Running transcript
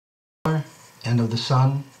and of the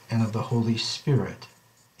Son, and of the Holy Spirit.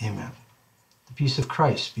 Amen. The peace of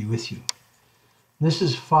Christ be with you. This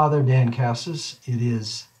is Father Dan Kassis. It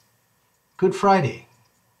is Good Friday,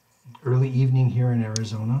 early evening here in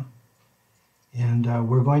Arizona. And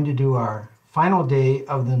we're going to do our final day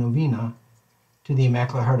of the Novena to the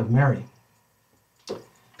Immaculate Heart of Mary.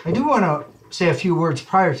 I do want to say a few words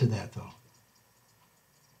prior to that, though.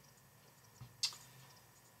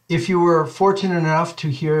 If you were fortunate enough to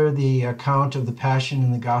hear the account of the Passion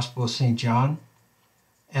in the Gospel of St. John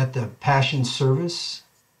at the Passion service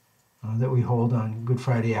that we hold on Good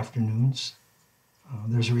Friday afternoons,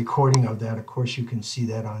 there's a recording of that. Of course, you can see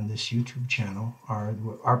that on this YouTube channel,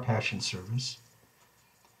 our Passion service.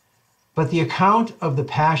 But the account of the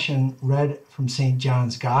Passion read from St.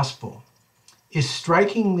 John's Gospel is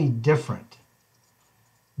strikingly different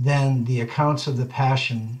than the accounts of the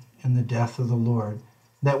Passion and the death of the Lord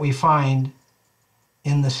that we find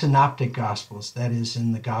in the Synoptic Gospels, that is,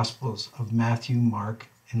 in the Gospels of Matthew, Mark,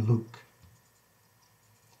 and Luke.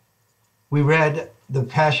 We read the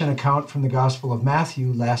Passion account from the Gospel of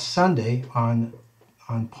Matthew last Sunday on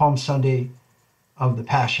Palm Sunday of the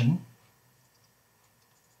Passion.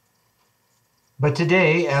 But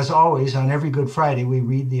today, as always, on every Good Friday, we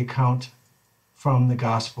read the account from the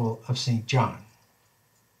Gospel of St. John.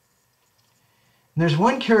 And there's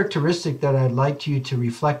one characteristic that I'd like you to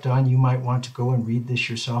reflect on. You might want to go and read this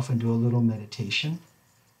yourself and do a little meditation.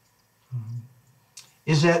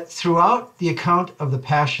 Is that throughout the account of the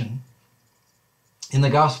Passion in the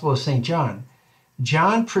Gospel of St. John,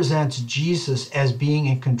 John presents Jesus as being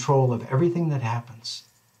in control of everything that happens.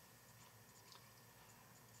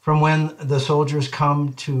 From when the soldiers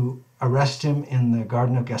come to arrest him in the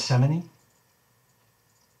Garden of Gethsemane,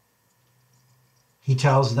 he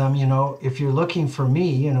tells them, if you're looking for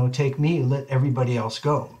me, take me, let everybody else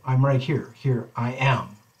go. I'm right here. Here I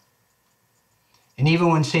am. And even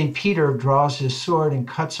when St. Peter draws his sword and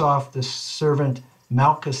cuts off the servant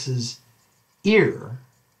Malchus's ear,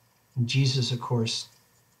 and Jesus, of course,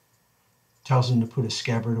 tells him to put his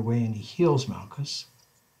scabbard away, and he heals Malchus.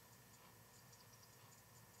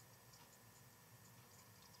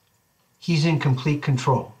 He's in complete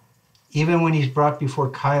control. Even when he's brought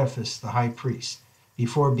before Caiaphas, the high priest,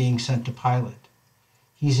 before being sent to Pilate,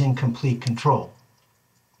 he's in complete control.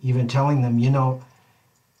 Even telling them,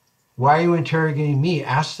 why are you interrogating me?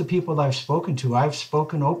 Ask the people that I've spoken to. I've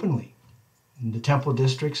spoken openly in the temple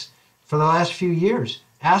districts for the last few years.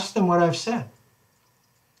 Ask them what I've said.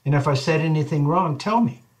 And if I said anything wrong, tell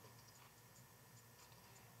me.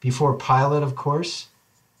 Before Pilate, of course,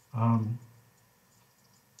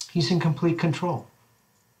 he's in complete control.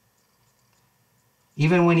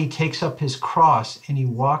 Even when he takes up his cross and he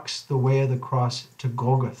walks the way of the cross to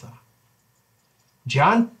Golgotha.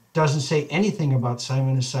 John doesn't say anything about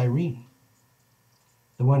Simon of Cyrene,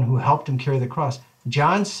 the one who helped him carry the cross.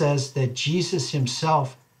 John says that Jesus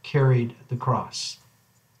himself carried the cross.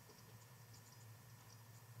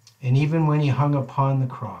 And even when he hung upon the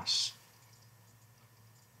cross,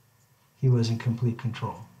 he was in complete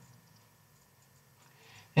control.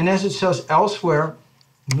 And as it says elsewhere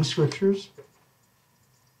in the scriptures,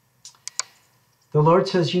 the Lord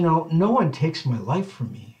says, no one takes my life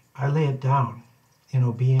from me. I lay it down in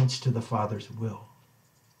obedience to the Father's will.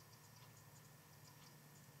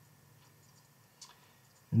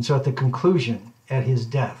 And so at the conclusion, at his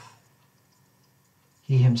death,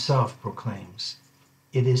 he himself proclaims,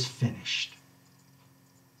 it is finished.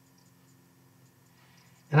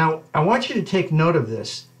 And I want you to take note of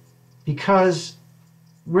this because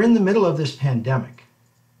we're in the middle of this pandemic,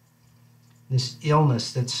 this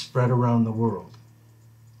illness that's spread around the world.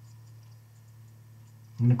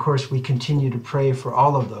 And of course, we continue to pray for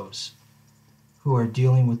all of those who are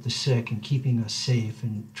dealing with the sick and keeping us safe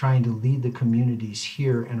and trying to lead the communities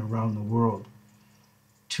here and around the world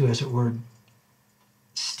to, as it were,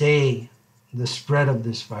 stay the spread of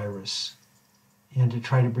this virus and to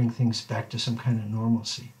try to bring things back to some kind of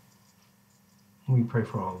normalcy. And we pray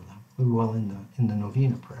for all of them. We will in the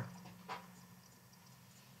Novena prayer.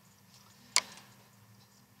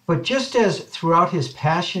 But just as throughout his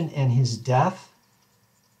passion and his death,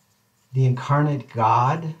 the incarnate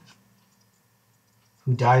God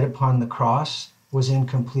who died upon the cross was in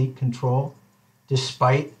complete control,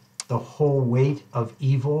 despite the whole weight of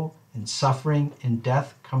evil and suffering and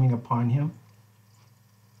death coming upon him.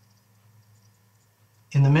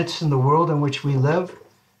 In the midst of the world in which we live,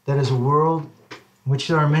 that is a world in which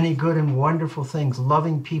there are many good and wonderful things,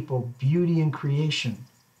 loving people, beauty in creation,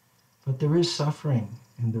 but there is suffering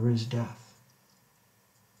and there is death.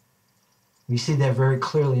 We see that very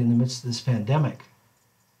clearly in the midst of this pandemic.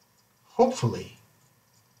 Hopefully,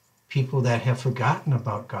 People that have forgotten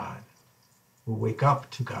about God will wake up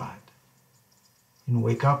to God and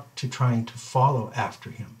wake up to trying to follow after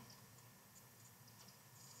him,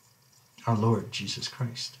 our Lord Jesus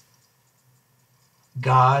Christ.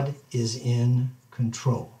 God is in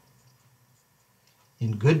control,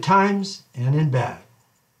 in good times and in bad.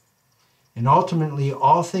 And ultimately,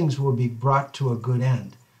 all things will be brought to a good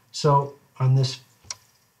end. So on this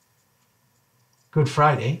Good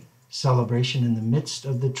Friday celebration in the midst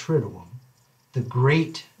of the Triduum, the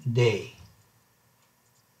great day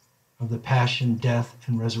of the passion, death,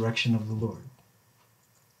 and resurrection of the Lord.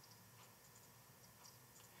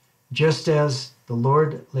 Just as the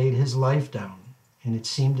Lord laid his life down, and it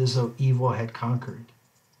seemed as though evil had conquered,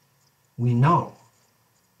 we know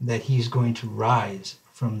that he's going to rise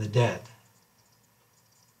from the dead,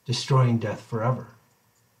 destroying death forever,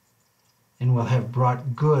 and will have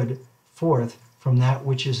brought good forth from that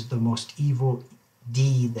which is the most evil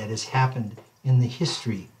deed that has happened in the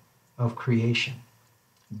history of creation,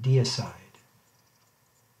 deicide,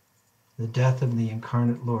 the death of the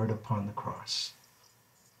incarnate Lord upon the cross.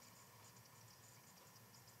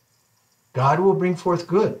 God will bring forth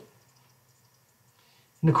good.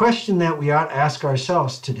 And the question that we ought to ask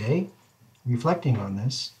ourselves today, reflecting on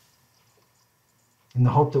this, in the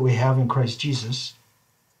hope that we have in Christ Jesus,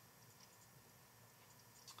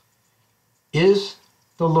 is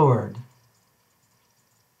the Lord,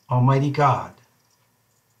 Almighty God,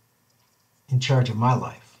 in charge of my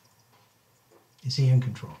life? Is he in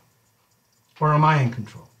control? Or am I in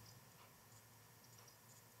control?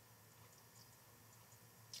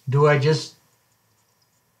 Do I just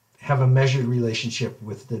have a measured relationship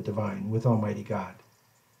with the divine, with Almighty God,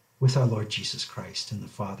 with our Lord Jesus Christ and the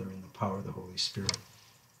Father and the power of the Holy Spirit?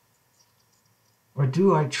 Or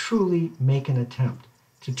do I truly make an attempt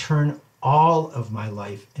to turn all of my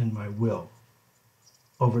life and my will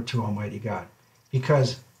over to Almighty God?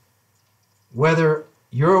 Because whether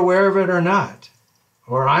you're aware of it or not,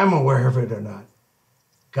 or I'm aware of it or not,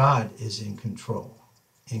 God is in control,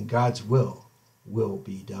 and God's will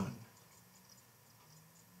be done.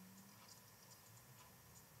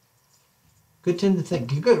 Good thing to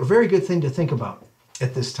think, very good thing to think about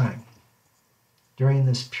at this time, during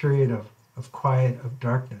this period of quiet, of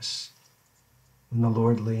darkness, when the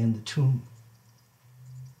Lord lay in the tomb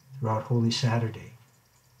throughout Holy Saturday.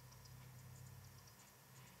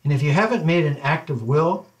 And if you haven't made an act of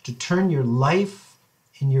will to turn your life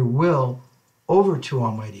and your will over to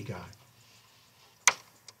Almighty God,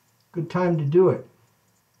 good time to do it.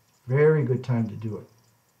 Very good time to do it.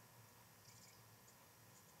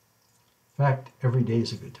 In fact, every day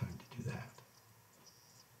is a good time to do that.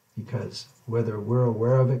 Because whether we're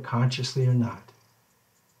aware of it consciously or not,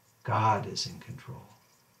 God is in control.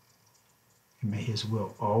 And may his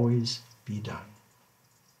will always be done.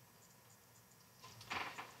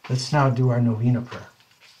 Let's now do our novena prayer.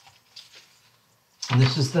 And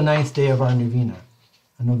this is the 9th day of our novena.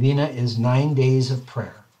 A novena is 9 days of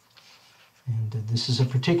prayer. And this is a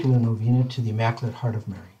particular novena to the Immaculate Heart of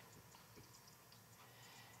Mary.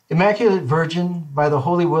 Immaculate Virgin, by the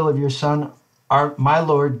holy will of your Son, my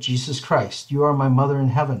Lord Jesus Christ, you are my mother in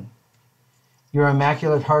heaven. Your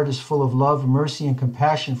immaculate heart is full of love, mercy, and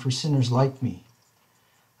compassion for sinners like me.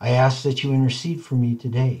 I ask that you intercede for me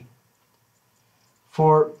today,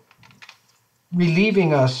 for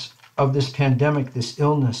relieving us of this pandemic, this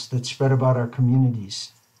illness that spread about our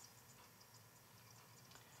communities,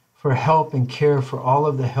 for help and care for all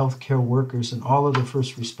of the healthcare workers and all of the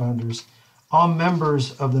first responders, all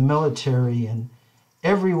members of the military and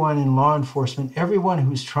everyone in law enforcement, everyone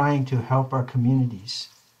who's trying to help our communities.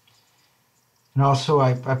 And also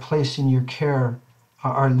I place in your care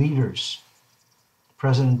our leaders,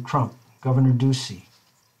 President Trump, Governor Ducey,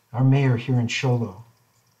 our mayor here in Sholo,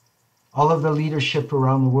 all of the leadership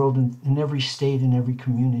around the world in every state and every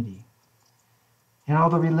community, and all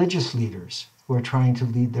the religious leaders who are trying to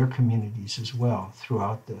lead their communities as well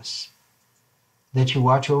throughout this. That you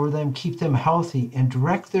watch over them, keep them healthy, and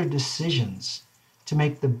direct their decisions to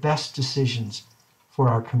make the best decisions for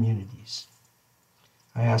our communities.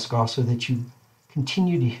 I ask also that you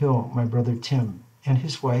continue to heal my brother Tim and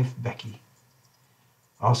his wife Becky,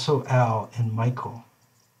 also Al and Michael,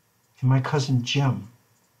 and my cousin Jim,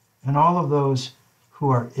 and all of those who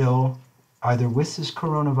are ill either with this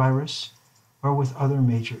coronavirus or with other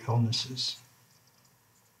major illnesses.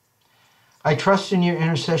 I trust in your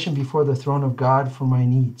intercession before the throne of God for my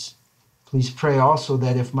needs. Please pray also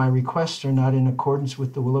that if my requests are not in accordance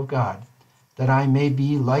with the will of God, that I may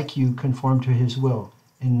be, like you, conformed to his will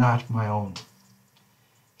and not my own.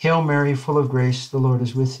 Hail Mary, full of grace, the Lord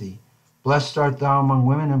is with thee. Blessed art thou among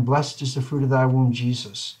women, and blessed is the fruit of thy womb,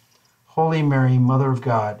 Jesus. Holy Mary, Mother of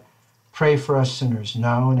God, pray for us sinners,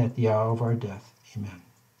 now and at the hour of our death. Amen.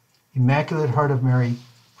 Immaculate Heart of Mary,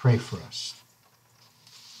 pray for us.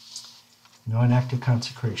 Now an act of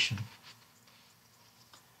consecration.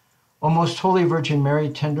 O most holy Virgin Mary,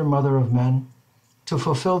 tender Mother of men, to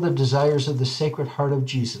fulfill the desires of the Sacred Heart of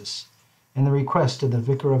Jesus and the request of the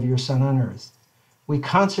Vicar of your Son on earth, we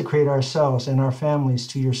consecrate ourselves and our families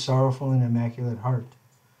to your sorrowful and immaculate heart.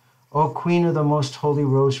 O Queen of the Most Holy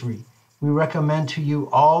Rosary, we recommend to you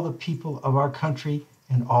all the people of our country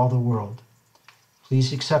and all the world.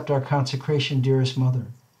 Please accept our consecration, dearest Mother,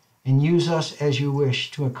 and use us as you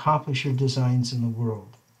wish to accomplish your designs in the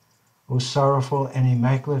world. O sorrowful and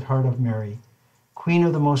immaculate Heart of Mary, Queen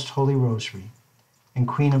of the Most Holy Rosary, and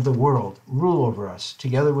Queen of the world, rule over us,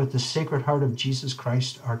 together with the Sacred Heart of Jesus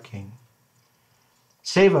Christ, our King.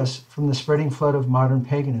 Save us from the spreading flood of modern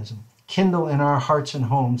paganism. Kindle in our hearts and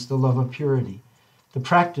homes the love of purity, the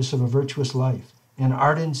practice of a virtuous life, an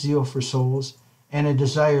ardent zeal for souls, and a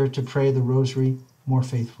desire to pray the Rosary more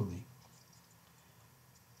faithfully.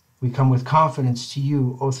 We come with confidence to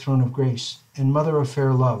you, O Throne of Grace, and Mother of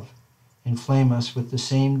fair love. Inflame us with the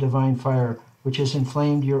same divine fire which has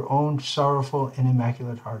inflamed your own sorrowful and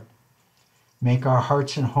immaculate heart. Make our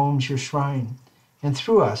hearts and homes your shrine, and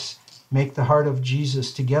through us make the heart of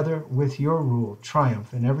Jesus, together with your rule,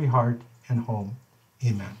 triumph in every heart and home.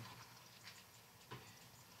 Amen.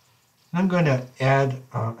 I'm going to add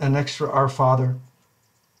an extra Our Father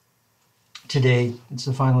today. It's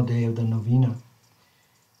the final day of the Novena.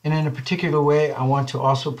 And in a particular way, I want to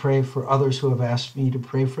also pray for others who have asked me to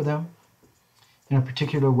pray for them. In a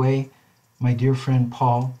particular way, my dear friend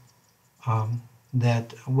Paul,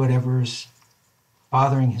 that whatever's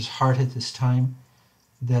bothering his heart at this time,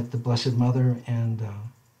 that the Blessed Mother and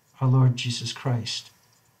our Lord Jesus Christ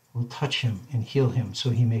will touch him and heal him so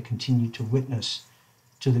he may continue to witness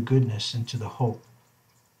to the goodness and to the hope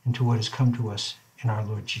and to what has come to us in our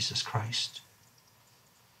Lord Jesus Christ.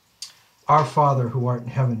 Our Father, who art in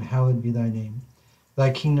heaven, hallowed be thy name.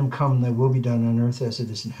 Thy kingdom come, thy will be done on earth as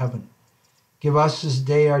it is in heaven. Give us this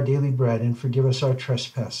day our daily bread, and forgive us our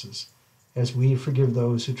trespasses, as we forgive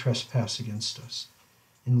those who trespass against us.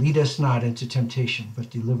 And lead us not into temptation,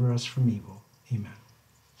 but deliver us from evil. Amen.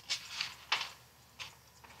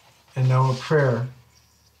 And now a prayer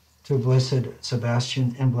to Blessed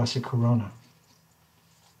Sebastian and Blessed Corona,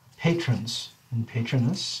 patrons and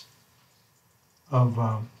patroness of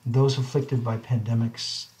those afflicted by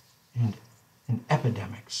pandemics and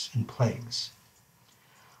epidemics and plagues.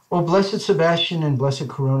 O Blessed Sebastian and Blessed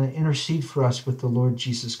Corona, intercede for us with the Lord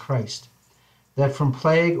Jesus Christ, that from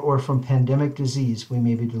plague or from pandemic disease we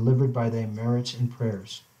may be delivered by thy merits and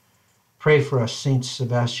prayers. Pray for us, Saints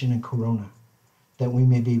Sebastian and Corona, that we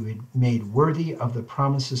may be made worthy of the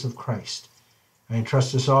promises of Christ. I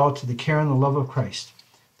entrust us all to the care and the love of Christ,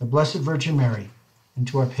 the Blessed Virgin Mary, and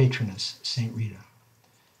to our patroness, Saint Rita.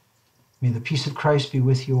 May the peace of Christ be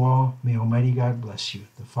with you all. May Almighty God bless you,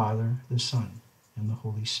 the Father, the Son, and the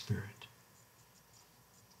Holy Spirit.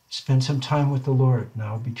 Spend some time with the Lord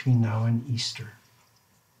now, between now and Easter.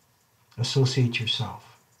 Associate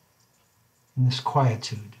yourself in this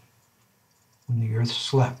quietude when the earth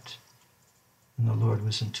slept and the Lord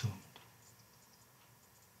was entombed.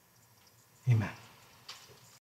 Amen.